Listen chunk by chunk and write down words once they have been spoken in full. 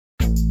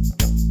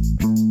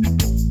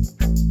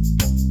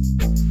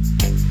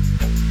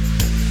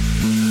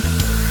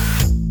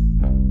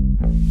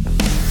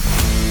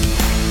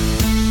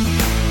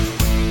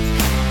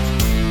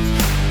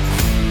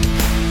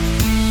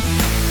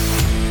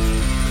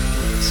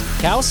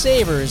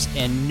CalSavers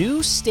and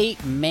new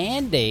state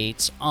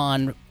mandates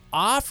on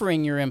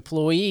offering your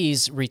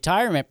employees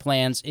retirement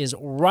plans is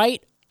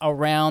right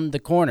around the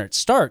corner. It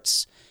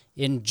starts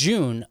in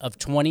June of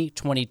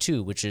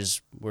 2022, which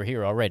is, we're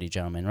here already,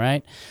 gentlemen,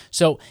 right?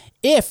 So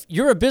if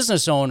you're a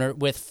business owner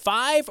with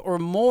 5 or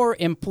more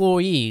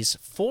employees,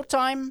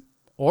 full-time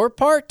or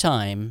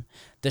part-time,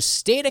 the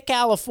state of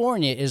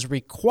California is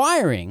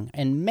requiring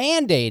and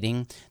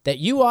mandating that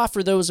you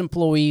offer those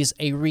employees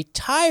a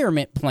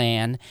retirement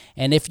plan,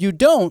 and if you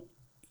don't,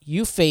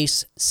 you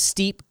face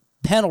steep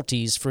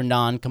penalties for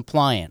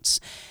non-compliance.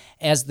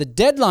 As the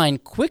deadline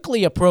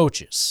quickly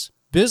approaches,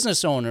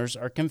 business owners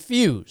are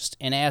confused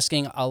and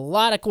asking a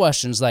lot of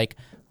questions like,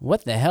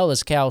 what the hell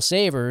is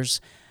CalSavers?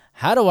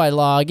 How do I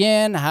log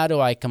in? How do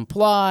I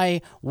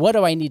comply? What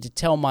do I need to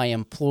tell my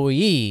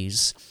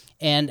employees?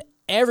 And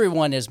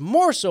everyone is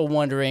more so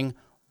wondering,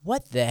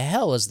 what the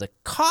hell is the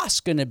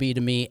cost going to be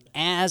to me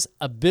as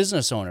a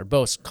business owner,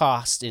 both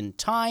cost in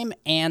time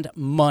and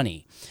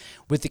money?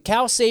 With the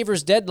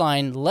CalSavers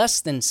deadline less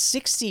than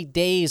 60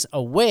 days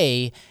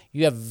away,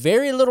 you have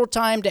very little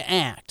time to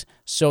act.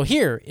 So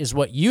here is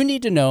what you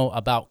need to know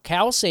about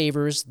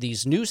CalSavers,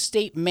 these new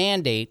state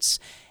mandates,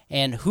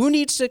 and who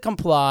needs to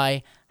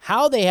comply,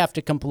 how they have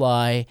to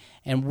comply,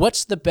 and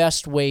what's the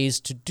best ways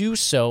to do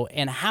so,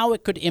 and how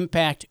it could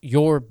impact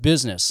your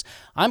business.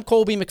 I'm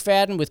Colby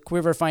McFadden with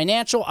Quiver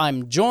Financial.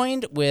 I'm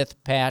joined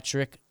with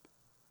Patrick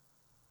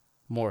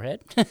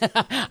Moorhead.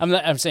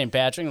 I'm saying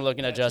Patrick. I'm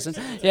looking at Justin.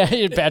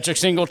 Yeah, Patrick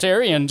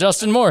Singletary and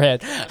Justin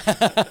Moorhead.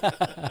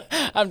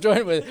 I'm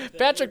joined with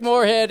Patrick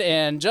Moorhead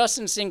and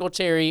Justin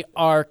Singletary,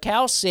 our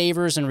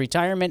CalSavers and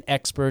retirement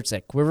experts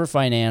at Quiver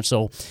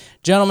Financial.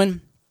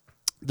 Gentlemen,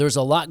 there's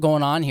a lot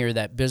going on here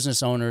that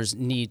business owners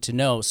need to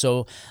know.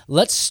 So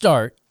let's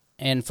start.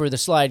 And for the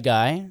slide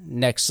guy,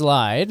 next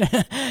slide,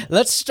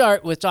 let's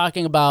start with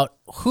talking about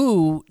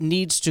who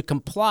needs to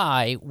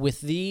comply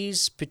with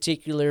these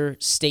particular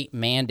state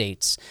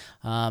mandates.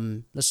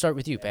 Let's start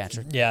with you,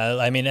 Patrick. Yeah,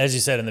 I mean, as you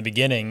said in the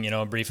beginning,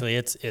 briefly,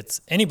 it's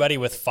anybody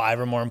with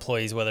 5 or more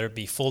employees, whether it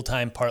be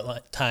full-time,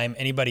 part-time,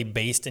 anybody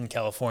based in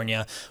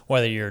California,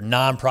 whether you're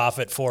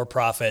nonprofit,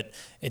 for-profit,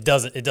 it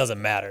doesn't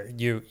matter.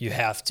 You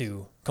have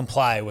to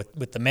comply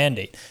with the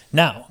mandate.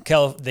 Now,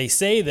 they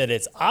say that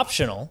it's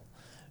optional.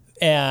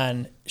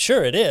 And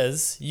sure, it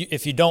is.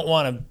 If you don't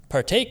want to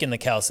partake in the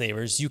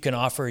CalSavers, you can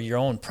offer your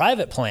own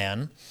private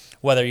plan,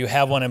 whether you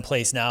have one in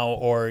place now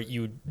or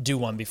you do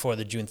one before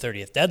the June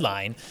 30th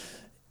deadline.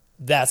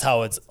 That's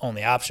how it's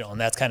only optional. And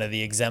that's kind of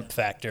the exempt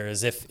factor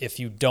is if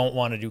you don't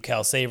want to do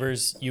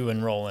CalSavers, you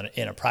enroll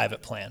in a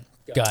private plan.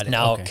 Got it.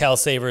 Now, okay.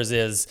 CalSavers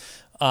is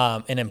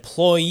an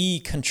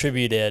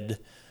employee-contributed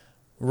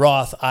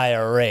Roth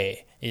IRA.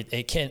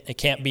 It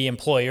can't be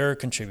employer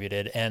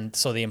contributed, and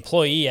so the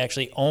employee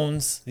actually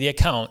owns the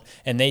account,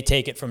 and they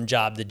take it from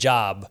job to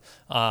job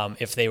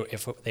if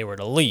they were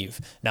to leave.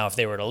 Now, if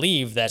they were to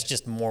leave, that's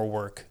just more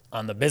work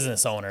on the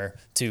business owner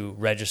to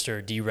register,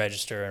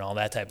 deregister, and all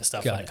that type of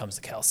stuff when it comes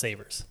to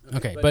CalSavers.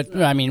 Okay, but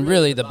I mean,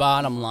 really, the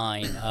bottom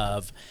line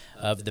of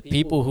the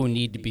people who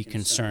need to be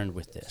concerned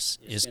with this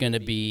is going to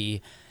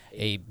be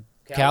a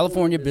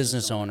California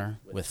business owner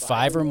with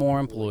 5 or more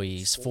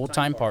employees,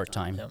 full-time,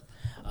 part-time. Yep.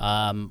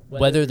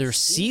 Whether they're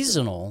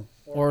seasonal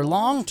or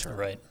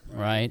long-term,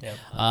 right?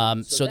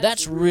 Yep. So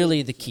that's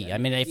really the key. I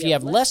mean, if you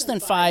have less than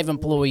 5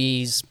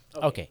 employees,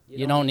 okay,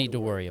 you don't need to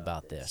worry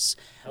about this.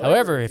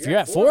 However, if you're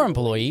at 4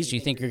 employees,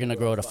 you think you're going to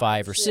grow to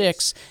 5 or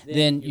 6,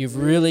 then you've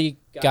really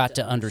got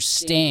to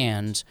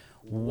understand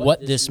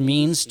what this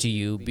means to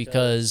you,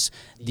 because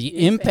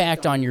the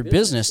impact on your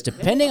business,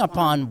 depending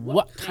upon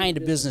what kind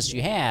of business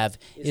you have,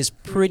 is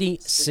pretty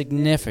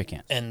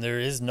significant. And there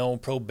is no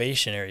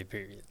probationary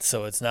period.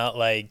 So it's not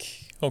like,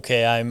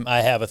 okay,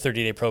 I have a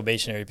 30-day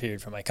probationary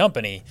period for my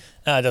company.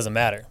 No, it doesn't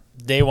matter.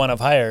 Day one of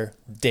hire,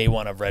 day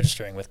one of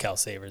registering with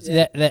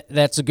CalSavers.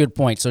 That's a good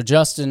point. So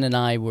Justin and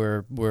I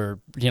were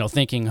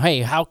thinking,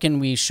 hey, how can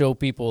we show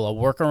people a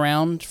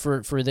workaround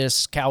for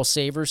this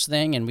CalSavers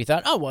thing? And we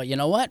thought, oh, well, you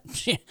know what?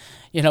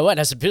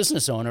 As a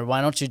business owner,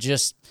 why don't you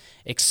just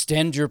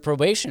extend your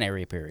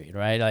probationary period,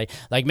 right?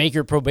 Like make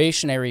your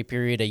probationary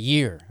period a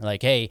year.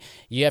 Like, hey,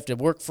 you have to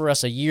work for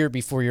us a year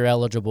before you're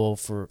eligible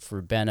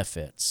for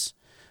benefits.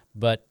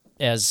 But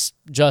as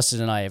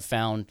Justin and I have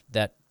found,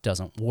 that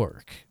doesn't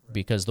work,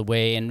 because the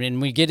way, and when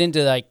we get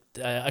into like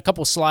a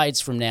couple slides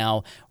from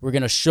now, we're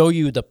going to show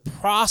you the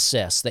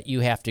process that you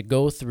have to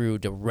go through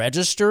to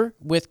register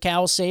with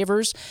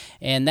CalSavers,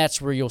 and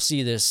that's where you'll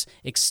see this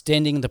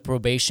extending the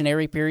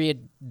probationary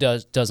period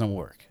doesn't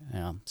work.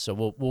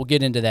 So we'll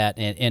get into that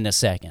in a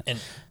second. And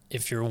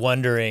if you're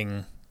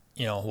wondering,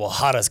 well,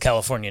 how does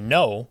California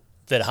know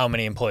that how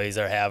many employees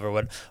they have or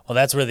what? Well,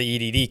 that's where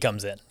the EDD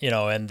comes in,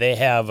 and they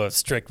have a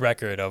strict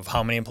record of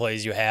how many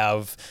employees you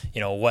have,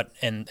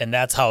 and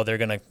that's how they're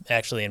going to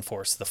actually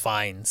enforce the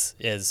fines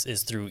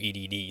is through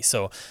EDD.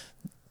 So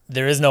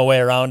there is no way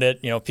around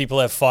it. People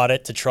have fought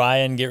it to try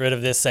and get rid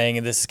of this,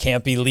 saying this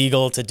can't be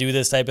legal to do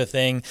this type of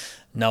thing.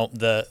 No,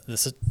 the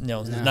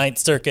Ninth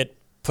Circuit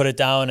put it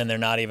down, and they're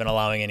not even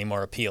allowing any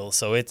more appeals.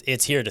 So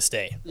it's here to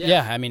stay.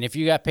 Yeah, I mean, if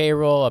you got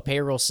a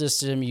payroll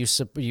system, you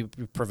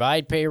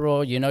provide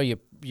payroll, you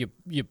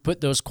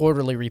put those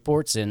quarterly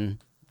reports in.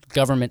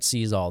 Government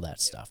sees all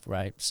that stuff,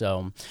 right?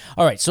 So,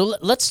 all right. So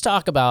let's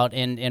talk about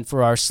and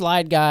for our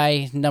slide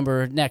guy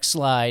next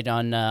slide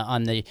on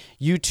the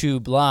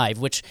YouTube Live.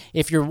 Which,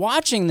 if you're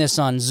watching this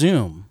on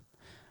Zoom,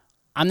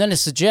 I'm going to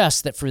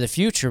suggest that for the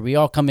future, we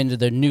all come into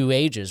the new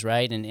ages,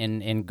 right,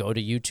 and go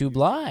to YouTube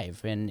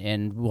Live,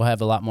 and we'll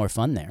have a lot more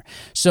fun there.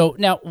 So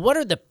now, what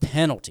are the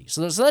penalties?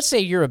 So let's say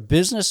you're a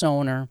business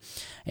owner,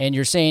 and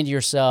you're saying to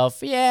yourself,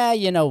 yeah,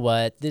 you know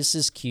what, this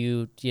is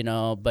cute,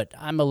 but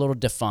I'm a little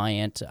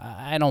defiant.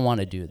 I don't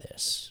want to do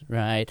this,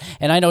 right?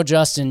 And I know,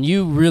 Justin,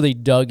 you really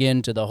dug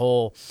into the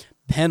whole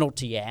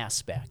penalty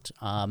aspect.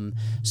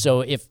 So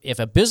if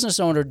a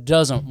business owner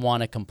doesn't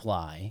want to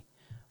comply,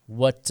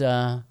 what's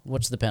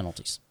the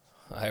penalties?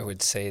 I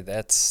would say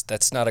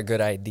that's not a good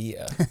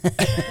idea.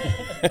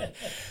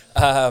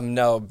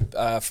 No,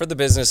 for the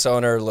business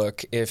owner,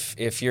 look,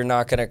 if you're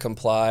not going to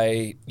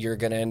comply, you're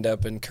going to end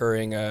up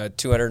incurring a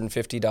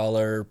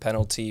 $250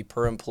 penalty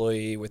per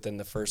employee within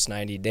the first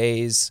 90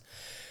 days.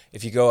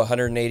 If you go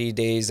 180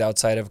 days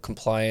outside of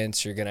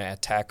compliance, you're going to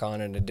tack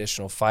on an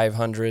additional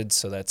 $500,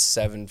 so that's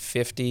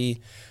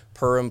 $750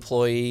 per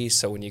employee.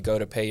 So when you go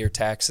to pay your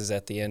taxes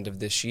at the end of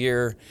this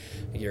year,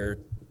 your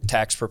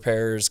tax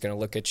preparer is going to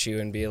look at you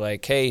and be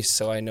like, hey,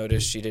 so I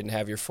noticed you didn't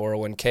have your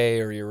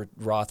 401k or your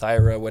Roth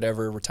IRA,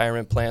 whatever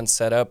retirement plan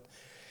set up.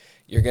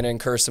 You're going to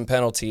incur some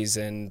penalties.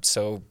 And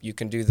so you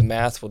can do the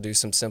math. We'll do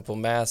some simple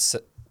math.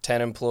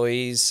 10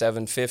 employees,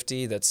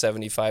 $750, that's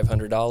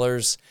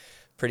 $7,500.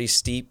 Pretty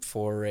steep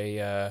for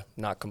a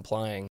not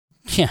complying.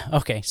 Yeah.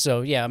 Okay.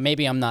 So yeah,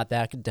 maybe I'm not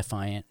that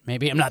defiant.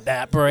 Maybe I'm not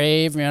that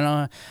brave.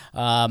 So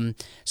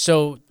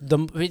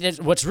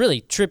what's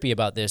really trippy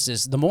about this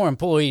is the more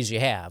employees you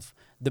have,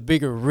 the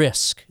bigger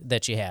risk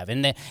that you have.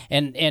 And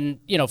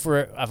for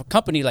a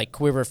company like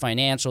Quiver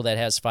Financial that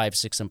has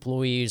 5-6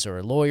 employees, or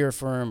a lawyer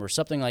firm or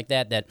something like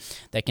that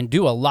can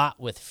do a lot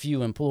with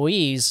few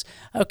employees,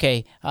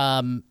 okay,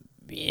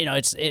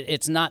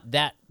 it's not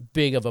that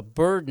big of a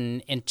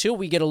burden until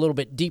we get a little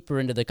bit deeper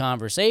into the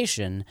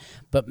conversation.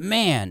 But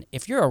man,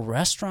 if you're a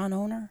restaurant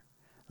owner,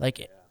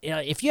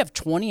 if you have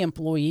 20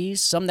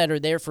 employees, some that are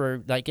there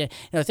for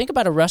think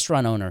about a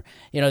restaurant owner.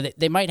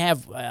 They might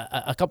have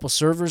a couple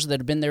servers that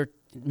have been there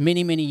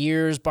many, many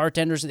years,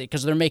 bartenders,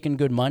 because they're making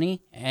good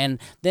money. And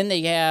then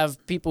they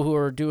have people who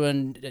are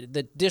doing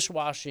the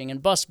dishwashing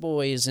and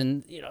busboys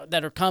and,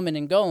 that are coming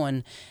and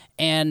going.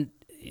 And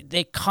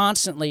they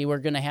constantly were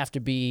going to have to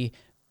be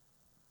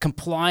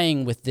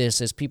complying with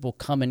this as people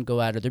come and go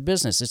out of their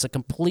business. It's a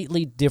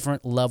completely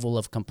different level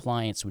of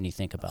compliance when you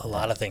think about it. A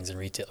lot of things in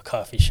retail,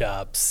 coffee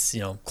shops,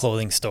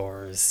 clothing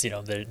stores,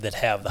 that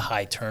have the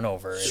high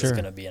turnover is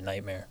going to be a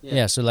nightmare.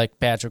 Yeah. So like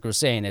Patrick was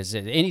saying, is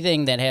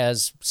anything that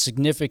has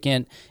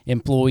significant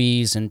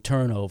employees and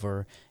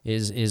turnover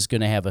is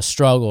going to have a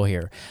struggle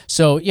here.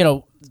 So,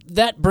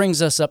 that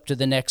brings us up to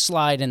the next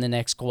slide and the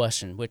next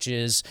question, which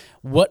is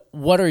what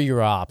are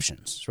your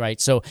options, right?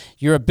 So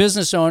you're a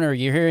business owner,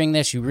 you're hearing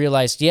this, you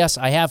realize, yes,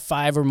 I have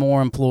 5 or more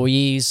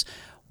employees.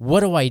 What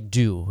do I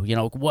do?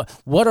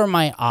 What are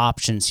my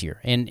options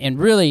here? And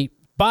really,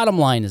 bottom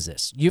line is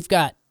this. You've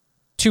got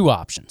 2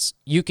 options.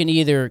 You can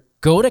either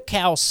go to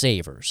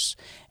CalSavers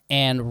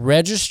and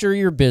register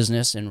your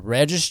business and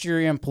register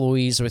your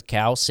employees with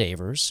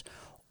CalSavers,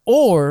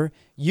 or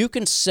you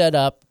can set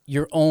up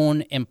your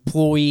own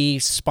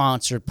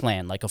employee-sponsored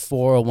plan, like a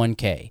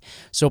 401k.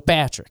 So,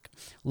 Patrick,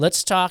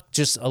 let's talk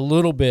just a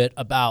little bit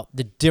about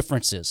the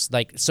differences.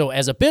 So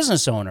as a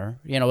business owner,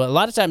 a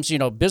lot of times,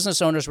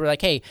 business owners were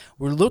like, hey,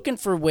 we're looking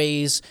for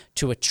ways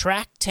to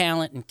attract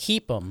talent and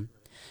keep them.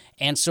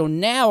 And so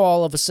now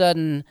all of a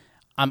sudden,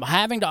 I'm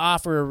having to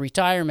offer a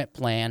retirement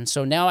plan,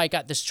 so now I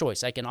got this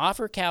choice. I can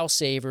offer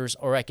CalSavers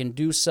or I can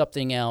do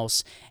something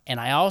else, and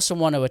I also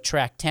want to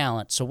attract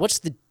talent. So what's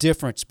the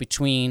difference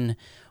between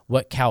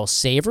what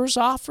CalSavers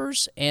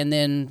offers and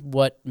then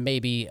what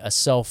maybe a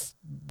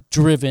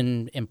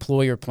self-driven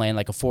employer plan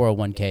like a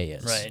 401k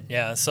is? Right,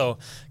 yeah. So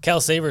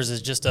CalSavers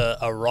is just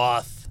a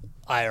Roth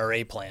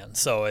IRA plan,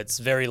 so it's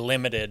very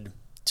limited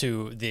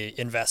to the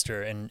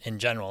investor in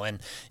general.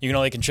 And you can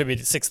only contribute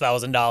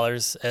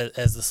 $6,000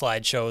 as the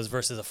slide shows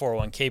versus a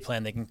 401k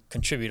plan. They can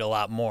contribute a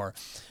lot more.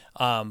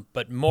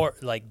 But more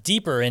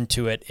deeper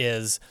into it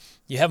is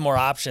you have more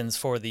options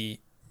for the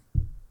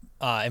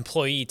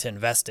employee to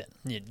invest in.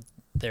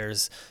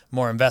 There's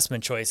more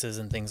investment choices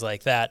and things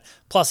like that,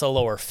 plus a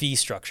lower fee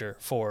structure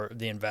for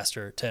the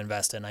investor to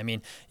invest in. I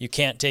mean, you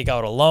can't take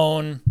out a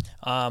loan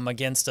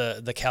against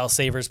the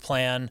CalSavers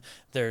plan.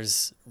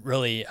 There's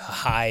really a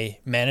high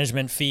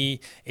management fee.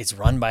 It's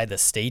run by the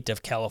state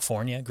of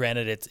California.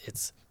 Granted,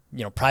 it's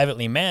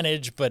privately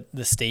managed, but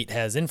the state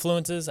has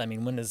influences. I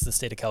mean, when does the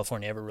state of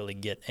California ever really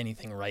get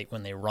anything right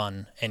when they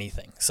run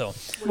anything? So,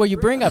 well, you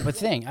bring up a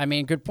thing. I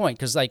mean, good point.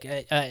 Because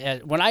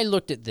when I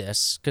looked at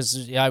this,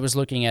 because I was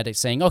looking at it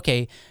saying,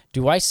 okay,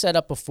 do I set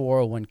up a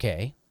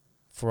 401k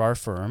for our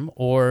firm,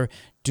 or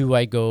do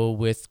I go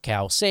with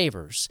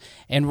CalSavers?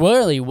 And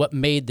really what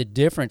made the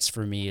difference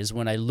for me is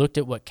when I looked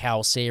at what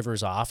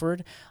CalSavers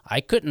offered,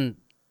 I couldn't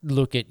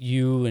look at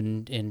you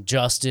and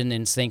Justin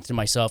and think to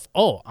myself,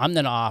 oh, I'm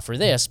going to offer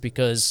this,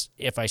 because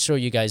if I show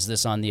you guys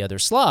this on the other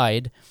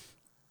slide,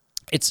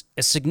 it's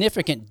a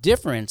significant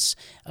difference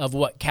of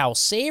what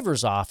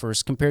CalSavers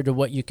offers compared to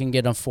what you can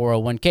get on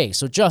 401k.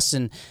 So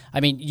Justin, I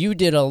mean, you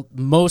did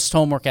most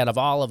homework out of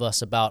all of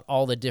us about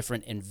all the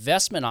different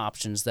investment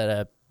options that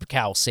a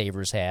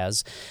CalSavers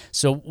has.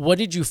 So what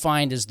did you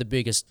find is the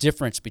biggest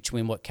difference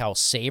between what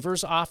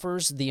CalSavers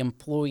offers the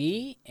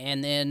employee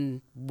and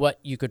then what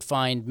you could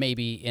find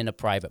maybe in a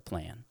private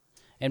plan?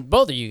 And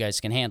both of you guys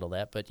can handle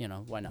that, but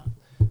why not?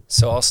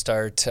 So I'll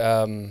start.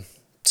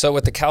 So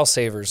with the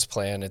CalSavers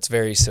plan, it's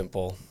very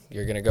simple.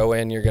 You're going to go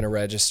in, you're going to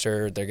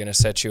register, they're going to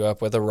set you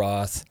up with a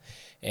Roth,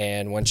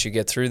 and once you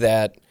get through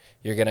that,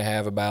 you're going to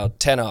have about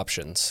 10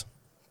 options.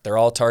 They're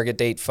all target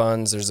date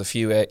funds. There's a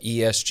few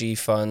ESG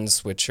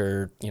funds, which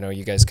are,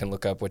 you guys can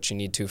look up what you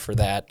need to for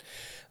that,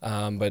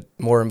 but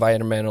more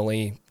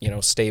environmentally,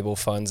 stable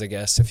funds, I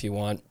guess, if you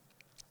want.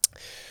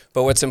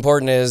 But what's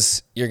important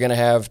is you're going to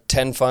have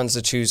 10 funds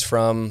to choose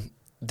from.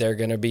 They're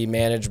going to be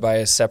managed by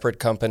a separate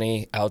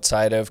company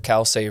outside of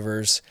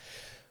CalSavers.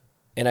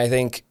 And I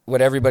think what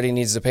everybody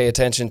needs to pay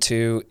attention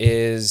to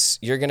is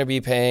you're going to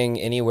be paying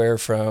anywhere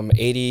from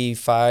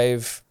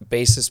 85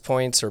 basis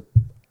points, or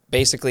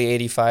basically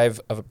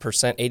 85 of a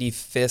percent,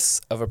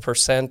 85ths of a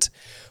percent,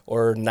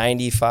 or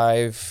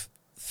 95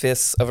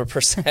 fifths of a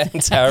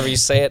percent, however you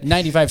say it.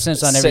 95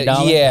 cents on every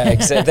dollar.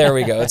 Yeah, there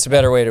we go. It's a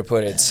better way to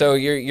put it. So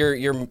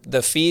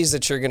the fees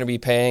that you're going to be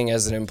paying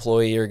as an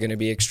employee are going to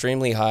be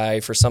extremely high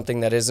for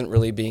something that isn't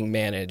really being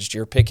managed.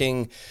 You're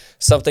picking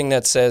something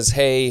that says,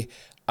 hey,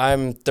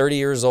 I'm 30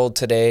 years old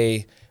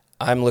today.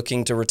 I'm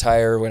looking to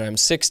retire when I'm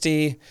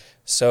 60.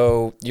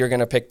 So you're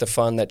going to pick the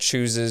fund that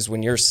chooses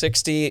when you're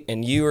 60,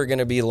 and you are going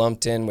to be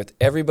lumped in with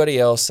everybody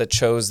else that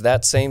chose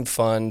that same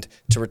fund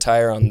to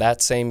retire on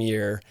that same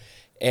year.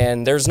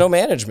 And there's no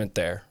management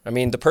there. I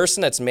mean, the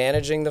person that's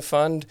managing the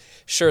fund,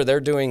 sure,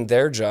 they're doing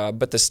their job,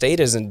 but the state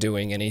isn't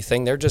doing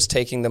anything. They're just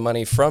taking the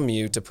money from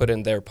you to put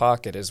in their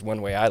pocket, is one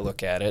way I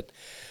look at it.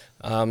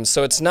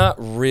 So it's not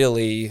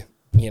really,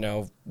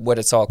 what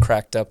it's all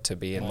cracked up to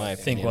be, in my opinion.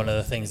 I think one of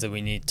the things that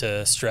we need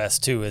to stress,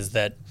 too, is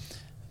that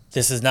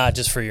this is not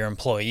just for your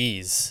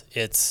employees.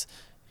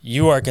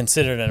 You are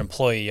considered an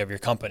employee of your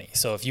company.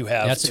 So if you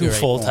have two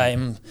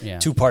full-time,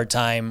 two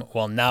part-time,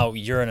 well, now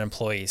you're an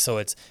employee.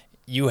 So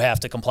you have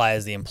to comply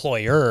as the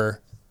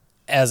employer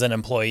as an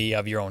employee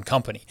of your own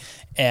company.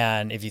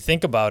 And if you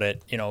think about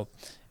it,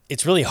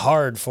 it's really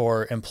hard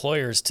for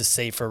employers to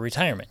save for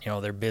retirement.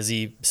 They're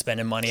busy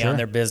spending money on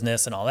their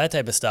business and all that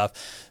type of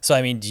stuff. So,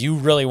 I mean, do you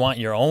really want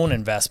your own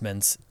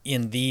investments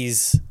in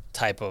these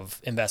type of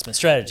investment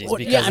strategies?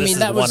 Because this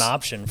is one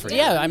option for you.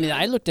 Yeah, I mean,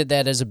 I looked at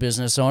that as a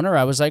business owner.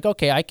 I was like,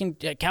 okay, I can,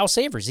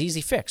 CalSavers,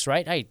 easy fix,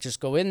 right? I just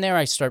go in there,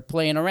 I start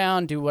playing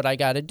around, do what I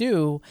got to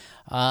do.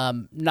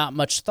 Not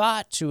much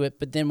thought to it.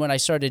 But then when I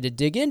started to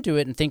dig into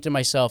it and think to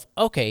myself,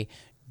 okay,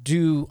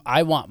 do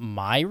I want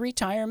my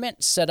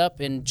retirement set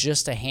up in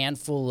just a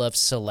handful of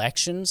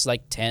selections,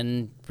 like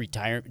 10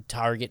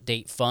 target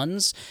date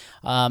funds?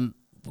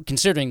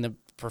 Considering the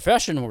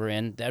profession we're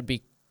in, that'd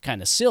be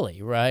kind of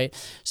silly, right?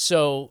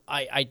 So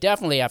I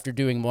definitely, after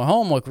doing more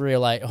homework,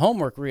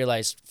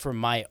 realized for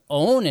my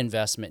own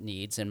investment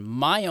needs and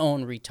my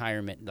own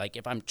retirement, like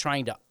if I'm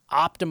trying to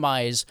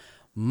optimize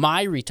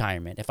my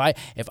retirement, if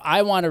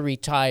I want to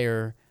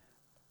retire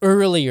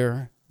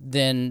earlier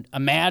than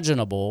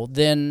imaginable,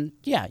 then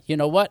yeah, you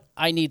know what?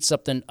 I need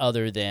something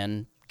other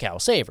than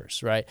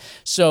CalSavers, right?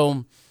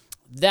 So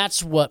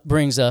that's what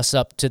brings us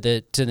up to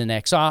the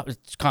next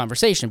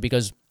conversation,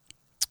 because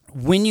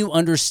when you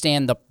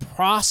understand the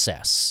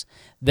process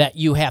that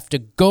you have to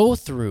go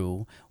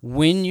through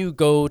when you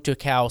go to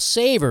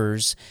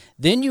CalSavers,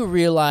 then you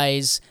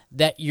realize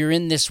that you're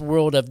in this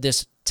world of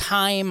this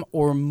time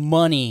or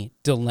money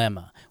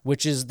dilemma,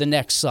 which is the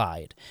next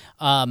slide.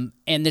 And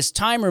this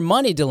time or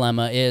money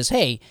dilemma is,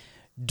 hey,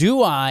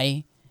 do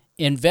I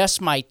invest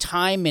my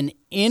time and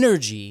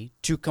energy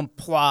to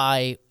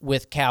comply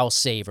with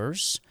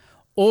CalSavers,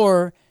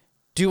 or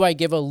do I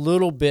give a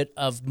little bit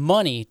of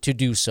money to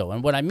do so?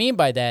 And what I mean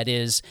by that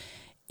is,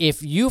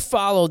 if you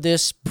follow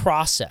this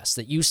process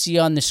that you see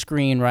on the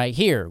screen right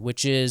here,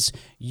 which is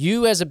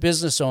you as a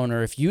business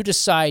owner, if you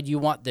decide you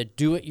want the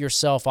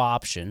do-it-yourself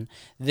option,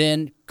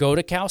 then go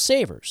to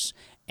CalSavers,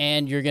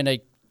 and you're going to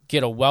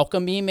get a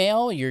welcome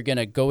email. You're going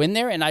to go in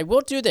there, and I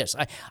will do this.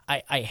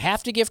 I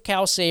have to give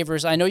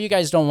CalSavers, I know you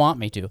guys don't want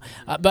me to,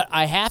 but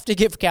I have to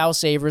give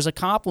CalSavers a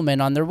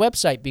compliment on their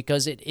website,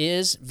 because it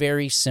is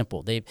very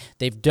simple.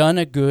 They've done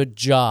a good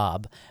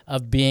job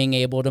of being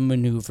able to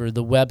maneuver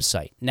the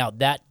website. Now,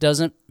 that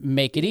doesn't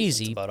make it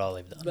easy. That's about all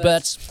they've done. But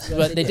that's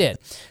what they did.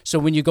 So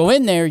when you go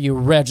in there, you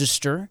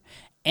register.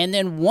 And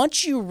then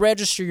once you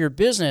register your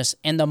business,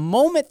 and the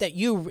moment that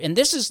and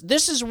this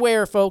is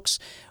where, folks,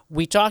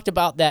 we talked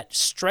about that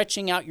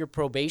stretching out your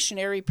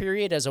probationary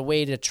period as a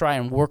way to try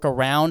and work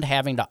around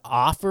having to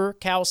offer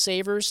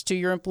CalSavers to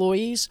your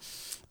employees.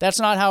 That's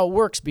not how it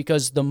works,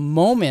 because the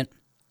moment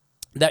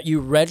that you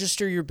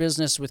register your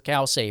business with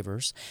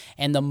CalSavers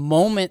and the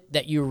moment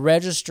that you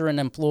register an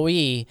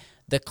employee,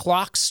 the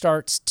clock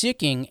starts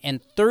ticking,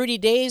 and 30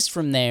 days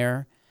from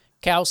there,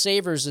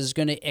 CalSavers is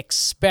going to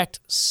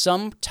expect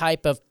some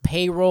type of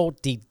payroll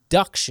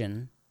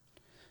deduction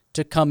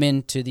to come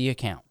into the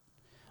account.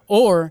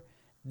 Or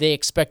they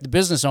expect the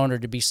business owner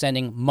to be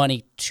sending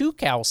money to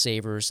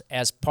CalSavers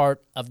as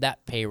part of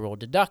that payroll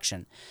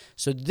deduction.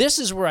 So this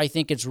is where I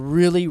think it's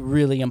really,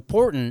 really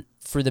important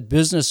for the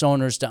business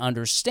owners to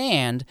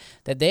understand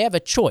that they have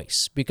a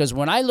choice. Because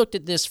when I looked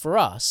at this for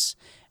us,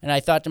 and I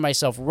thought to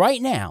myself,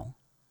 right now,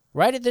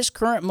 right at this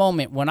current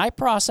moment, when I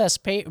process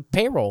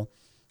payroll,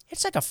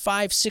 it's like a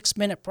 5-6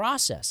 minute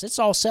process. It's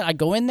all set. I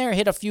go in there,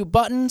 hit a few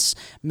buttons,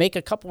 make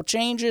a couple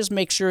changes,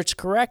 make sure it's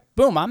correct.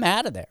 Boom, I'm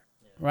out of there.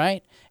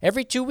 Right?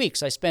 Every 2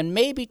 weeks, I spend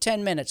maybe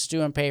 10 minutes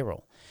doing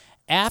payroll.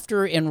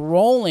 After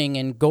enrolling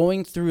and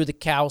going through the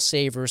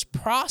CalSavers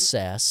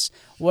process,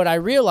 what I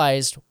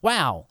realized,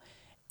 wow,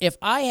 if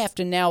I have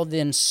to now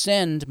then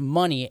send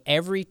money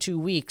every 2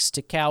 weeks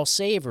to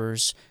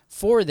CalSavers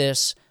for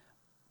this,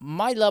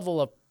 my level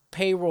of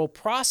payroll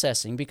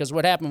processing, because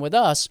what happened with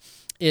us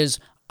is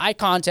I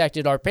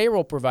contacted our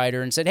payroll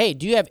provider and said, hey,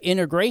 do you have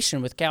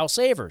integration with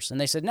CalSavers? And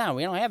they said, no,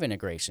 we don't have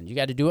integration. You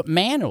got to do it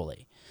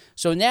manually.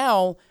 So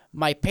now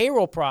my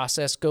payroll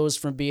process goes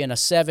from being a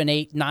 7,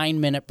 8,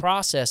 9-minute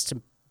process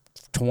to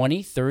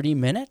 20, 30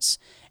 minutes.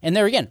 And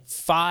there again,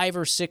 5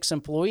 or 6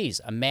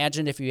 employees.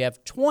 Imagine if you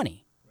have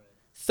 20,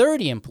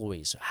 30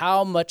 employees.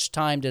 How much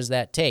time does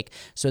that take?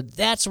 So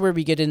that's where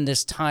we get in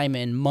this time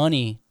and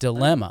money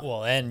dilemma.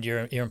 Well, and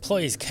your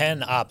employees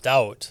can opt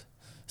out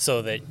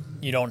so that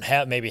you don't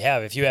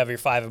if you have your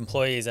 5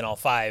 employees and all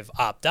 5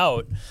 opt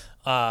out,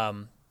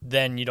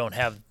 then you don't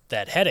have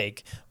that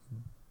headache.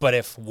 But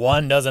if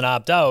one doesn't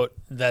opt out,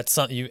 that's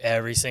something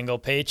every single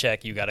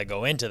paycheck, you got to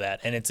go into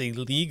that. And it's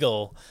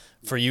illegal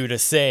for you to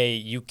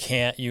say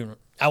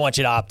I want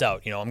you to opt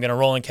out. I'm going to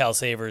roll in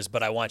CalSavers,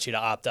 but I want you to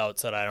opt out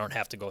so that I don't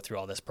have to go through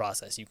all this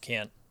process. You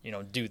can't,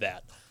 do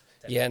that.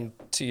 Yeah, and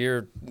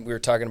we were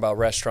talking about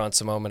restaurants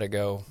a moment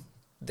ago.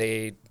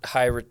 They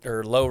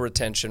low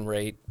retention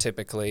rate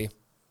typically.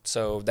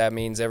 So that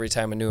means every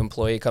time a new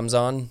employee comes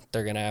on,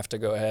 they're going to have to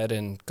go ahead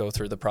and go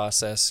through the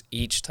process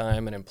each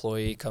time an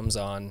employee comes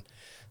on.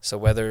 So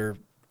whether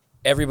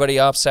everybody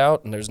opts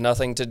out and there's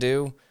nothing to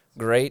do,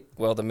 great.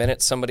 Well, the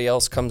minute somebody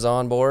else comes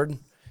on board,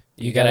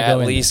 you got to at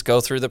least go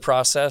through the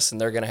process,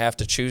 and they're going to have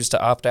to choose to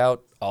opt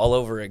out all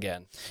over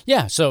again.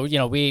 Yeah, so,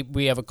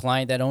 we have a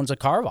client that owns a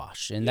car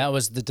wash, and that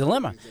was the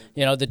dilemma.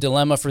 The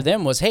dilemma for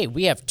them was, hey,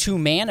 we have 2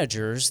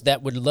 managers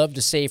that would love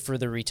to save for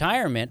their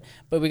retirement,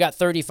 but we got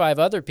 35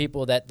 other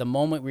people that the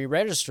moment we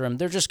register them,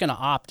 they're just going to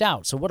opt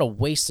out. So what a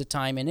waste of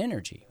time and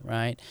energy,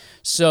 right?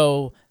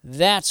 So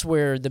that's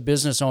where the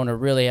business owner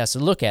really has to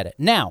look at it.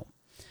 Now,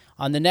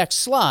 on the next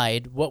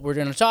slide, what we're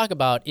going to talk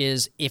about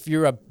is if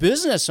you're a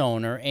business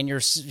owner and you're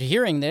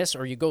hearing this,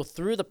 or you go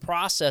through the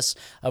process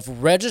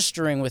of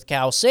registering with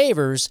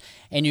CalSavers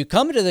and you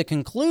come to the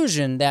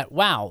conclusion that,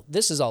 wow,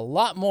 this is a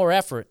lot more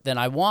effort than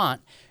I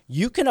want,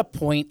 you can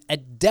appoint a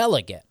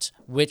delegate,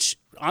 which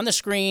on the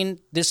screen,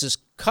 this is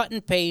cut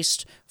and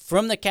paste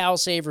from the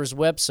CalSavers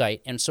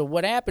website. And so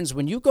what happens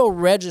when you go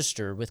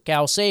register with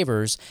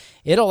CalSavers,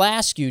 it'll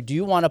ask you, do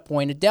you want to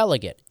appoint a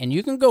delegate? And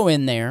you can go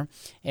in there,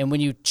 and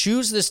when you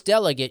choose this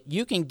delegate,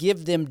 you can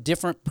give them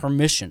different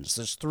permissions.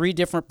 There's 3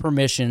 different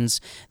permissions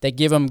that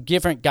give them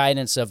different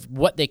guidance of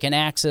what they can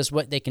access,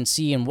 what they can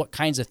see, and what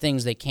kinds of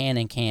things they can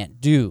and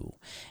can't do.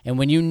 And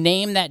when you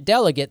name that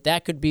delegate,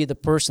 that could be the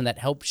person that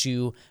helps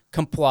you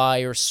comply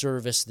or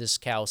service this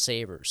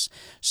CalSavers.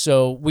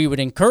 So we would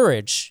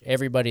encourage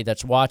everybody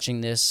that's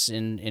watching this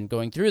and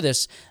going through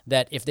this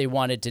that if they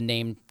wanted to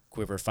name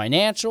Quiver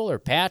Financial or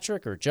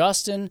Patrick or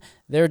Justin,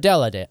 they're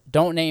delegate.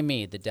 Don't name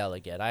me the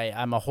delegate.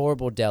 I'm a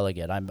horrible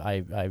delegate.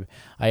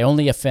 I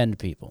only offend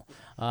people.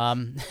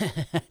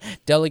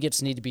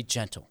 Delegates need to be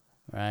gentle.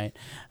 Right,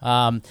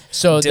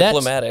 so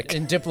diplomatic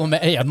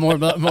yeah, more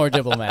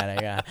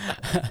diplomatic. Yeah.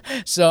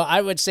 So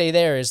I would say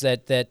there is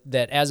that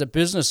as a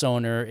business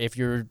owner, if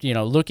you're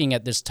looking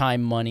at this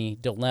time money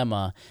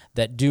dilemma,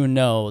 that do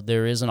know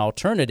there is an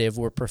alternative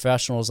where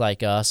professionals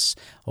like us,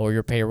 or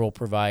your payroll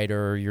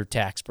provider, or your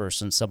tax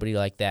person, somebody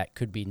like that,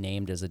 could be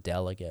named as a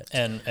delegate.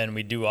 And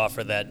we do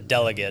offer that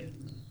delegate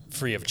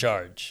free of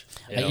charge.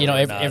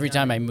 Every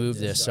time I move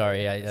this,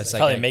 sorry, that's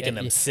probably making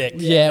them sick.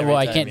 Yeah, well,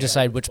 I can't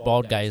decide which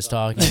bald guy is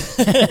talking.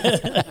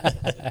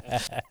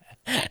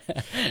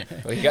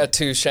 Well, you got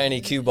 2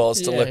 shiny cue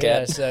balls to look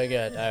at. So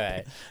good. All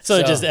right.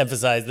 So just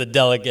emphasize the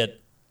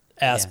delegate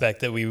aspect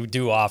that we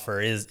do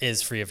offer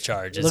is free of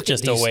charge. It's Look at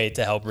just a these- way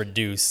to help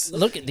reduce.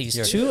 Look at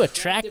these two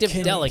attractive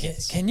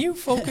delegates. Can you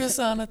focus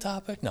on a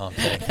topic? No, I'm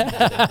kidding.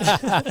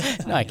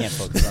 No, I can't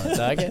focus on the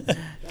target.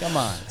 Come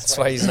on. That's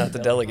why he's not the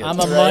delegate. I'm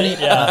a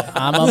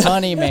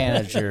money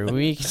manager.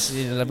 We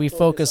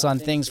focus on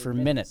things for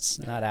minutes,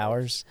 not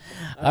hours.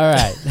 All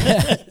right.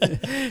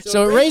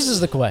 So it raises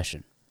the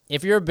question.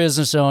 If you're a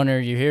business owner,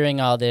 you're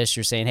hearing all this,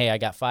 you're saying, hey, I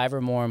got 5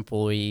 or more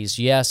employees.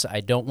 Yes, I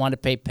don't want to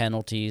pay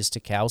penalties to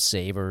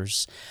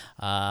CalSavers.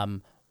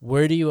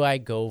 Where do I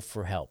go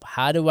for help?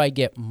 How do I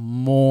get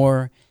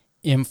more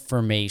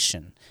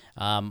information?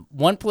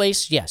 One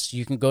place, yes,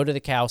 you can go to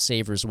the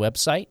CalSavers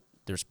website.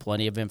 There's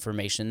plenty of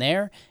information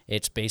there.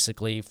 It's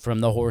basically from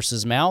the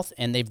horse's mouth,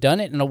 and they've done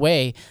it in a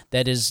way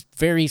that is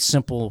very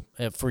simple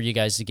for you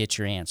guys to get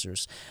your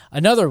answers.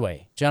 Another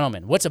way,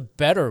 gentlemen, what's a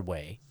better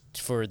way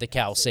for the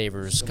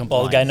CalSavers compliance?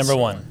 Bald guy number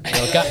 1.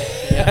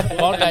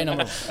 Bald guy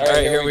number 1. All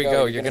right, here we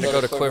go. You're going to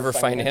go to Quiver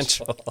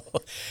Financial,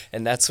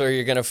 and that's where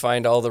you're going to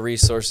find all the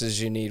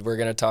resources you need. We're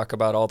going to talk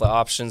about all the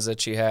options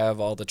that you have,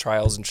 all the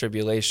trials and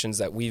tribulations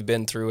that we've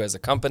been through as a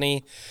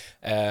company,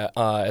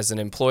 as an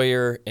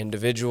employer,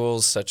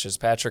 individuals such as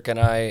Patrick and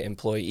I,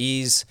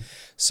 employees.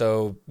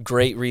 So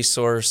great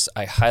resource.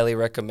 I highly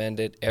recommend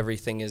it.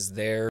 Everything is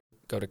there.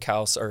 Go to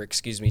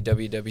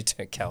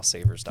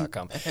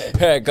www.calsavers.com.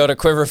 Go to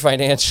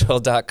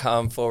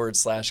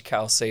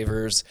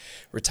quiverfinancial.com/CalSavers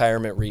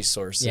retirement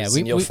resources. Yeah,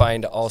 and you'll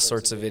find all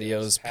sorts of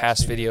videos,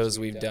 past videos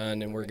we've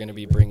done, and we're going to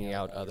be bringing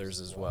out others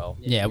as well.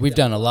 Yeah, we've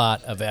done a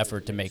lot of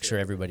effort to make sure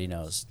everybody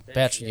knows.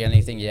 Patrick, you got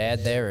anything you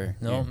add there? Or?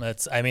 No,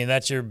 that's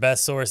your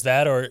best source.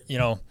 That, or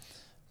the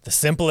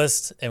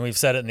simplest, and we've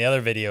said it in the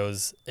other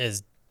videos,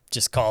 is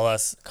just call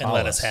us and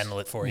let us handle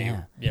it for you.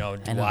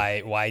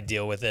 Why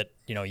deal with it?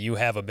 You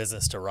have a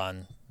business to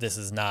run. This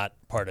is not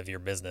part of your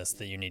business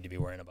that you need to be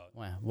worrying about.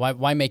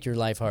 Why make your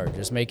life hard?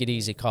 Just make it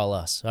easy. Call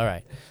us. All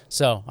right.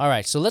 So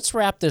let's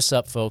wrap this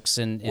up, folks.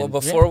 Well,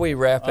 before we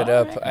wrap it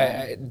up,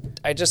 I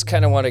just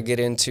kind of want to get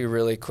into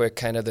really quick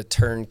kind of the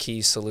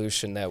turnkey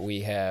solution that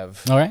we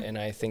have. All right. And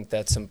I think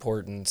that's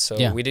important.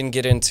 So we didn't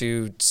get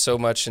into so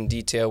much in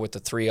detail with the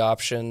 3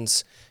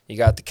 options. You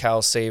got the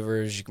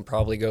CalSavers. You can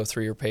probably go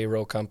through your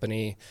payroll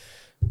company.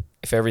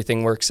 If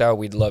everything works out,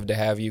 we'd love to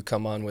have you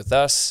come on with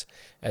us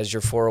as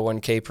your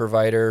 401k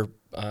provider.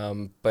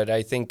 But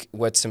I think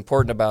what's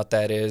important about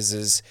that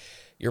is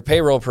your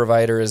payroll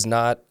provider is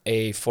not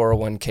a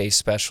 401k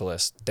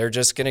specialist. They're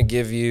just going to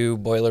give you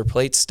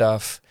boilerplate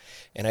stuff.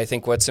 And I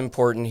think what's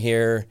important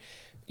here,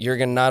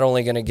 you're not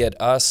only going to get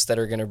us that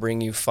are going to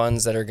bring you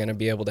funds that are going to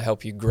be able to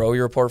help you grow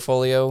your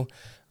portfolio,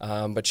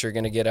 but you're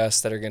going to get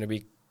us that are going to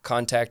be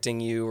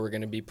contacting you. We're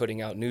going to be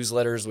putting out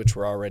newsletters, which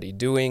we're already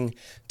doing,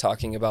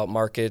 talking about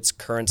markets,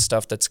 current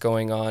stuff that's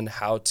going on,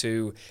 how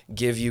to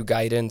give you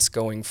guidance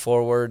going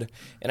forward.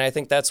 And I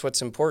think that's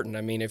what's important.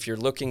 I mean, if you're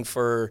looking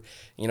for,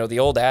 the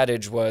old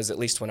adage was, at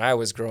least when I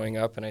was growing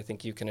up, and I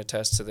think you can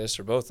attest to this,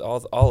 or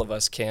all of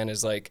us can,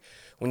 is like,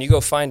 when you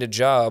go find a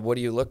job, what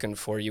are you looking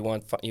for? You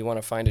want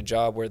to find a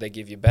job where they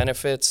give you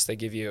benefits, they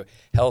give you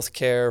health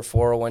care,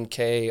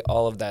 401k,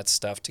 all of that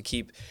stuff to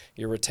keep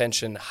your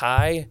retention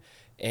high.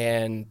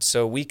 And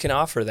so we can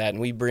offer that, and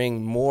we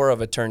bring more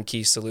of a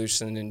turnkey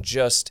solution than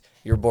just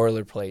your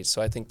boilerplate. So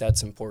I think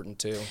that's important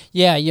too.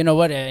 Yeah, you know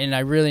what? And I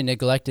really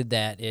neglected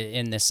that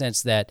in the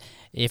sense that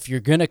if you're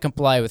going to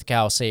comply with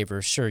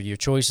CalSavers, sure, your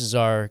choices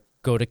are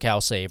go to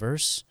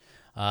CalSavers,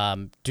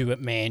 do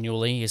it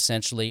manually,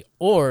 essentially,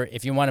 or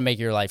if you want to make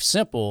your life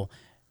simple,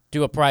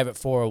 do a private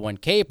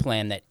 401k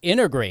plan that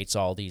integrates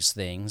all these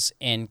things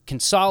and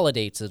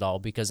consolidates it all,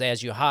 because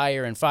as you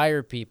hire and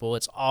fire people,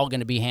 it's all going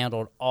to be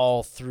handled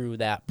all through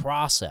that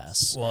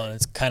process. Well,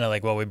 it's kind of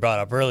like what we brought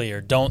up earlier.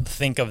 Don't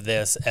think of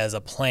this as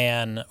a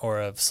plan or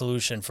a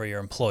solution for your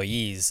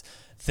employees.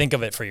 Think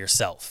of it for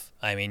yourself.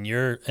 I mean,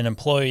 you're an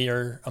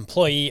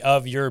employee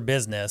of your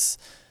business.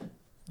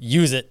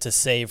 Use it to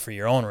save for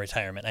your own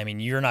retirement. I mean,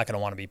 you're not going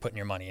to want to be putting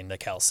your money into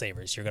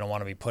CalSavers. You're going to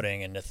want to be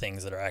putting into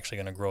things that are actually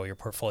going to grow your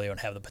portfolio and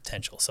have the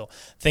potential. So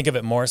think of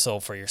it more so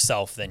for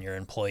yourself than your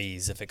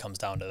employees if it comes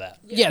down to that.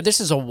 Yeah, this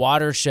is a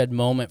watershed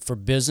moment for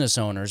business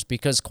owners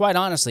because, quite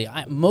honestly,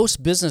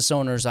 most business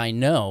owners I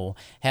know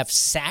have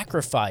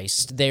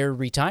sacrificed their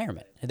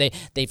retirement.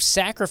 They've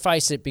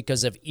sacrificed it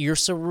because of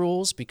IRSA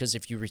rules. Because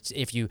if you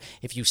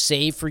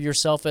save for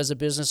yourself as a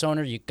business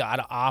owner, you got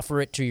to offer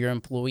it to your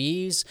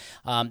employees.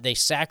 They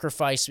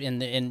sacrifice,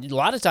 and a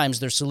lot of times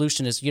their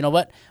solution is, you know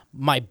what,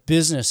 my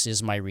business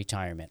is my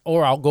retirement,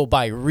 or I'll go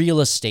buy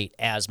real estate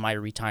as my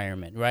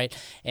retirement, right?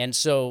 And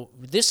so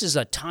this is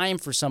a time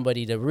for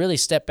somebody to really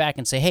step back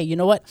and say, hey, you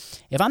know what,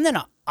 if I'm going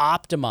to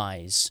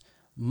optimize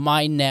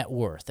my net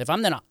worth, if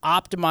I'm going to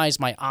optimize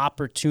my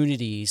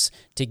opportunities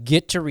to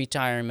get to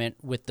retirement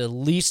with the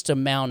least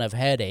amount of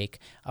headache,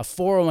 a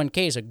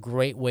 401k is a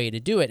great way to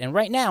do it. And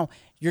right now,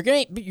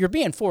 you're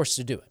being forced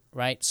to do it,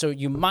 right? So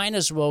you might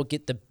as well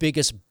get the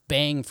biggest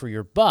bang for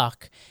your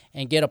buck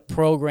and get a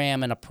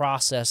program and a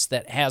process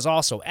that has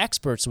also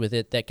experts with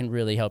it that can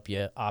really help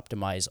you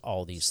optimize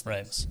all these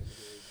things. Right.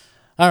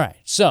 All right,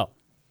 so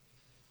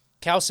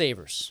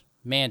CalSavers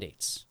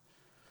mandates.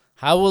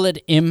 How will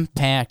it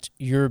impact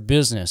your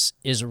business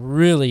is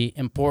really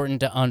important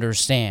to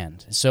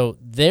understand. So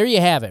there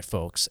you have it,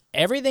 folks.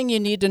 Everything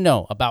you need to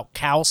know about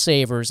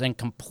CalSavers and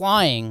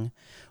complying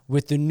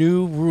with the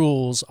new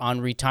rules on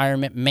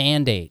retirement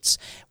mandates.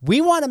 We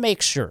want to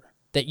make sure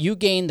that you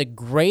gain the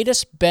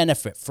greatest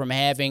benefit from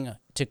having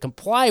to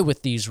comply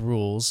with these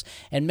rules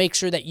and make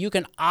sure that you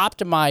can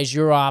optimize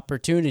your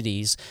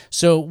opportunities.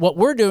 So what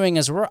we're doing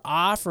is we're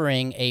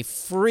offering a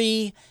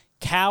free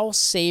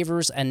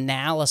CalSavers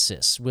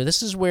analysis. Well,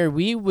 this is where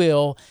we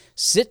will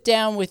sit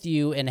down with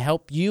you and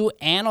help you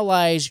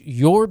analyze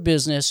your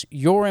business,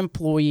 your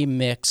employee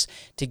mix,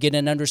 to get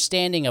an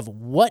understanding of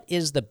what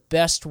is the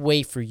best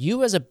way for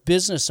you as a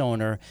business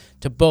owner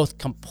to both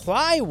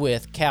comply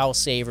with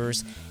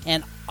CalSavers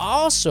and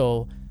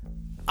also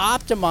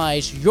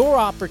optimize your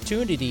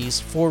opportunities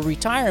for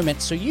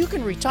retirement so you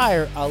can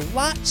retire a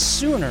lot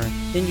sooner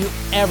than you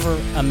ever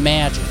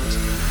imagined.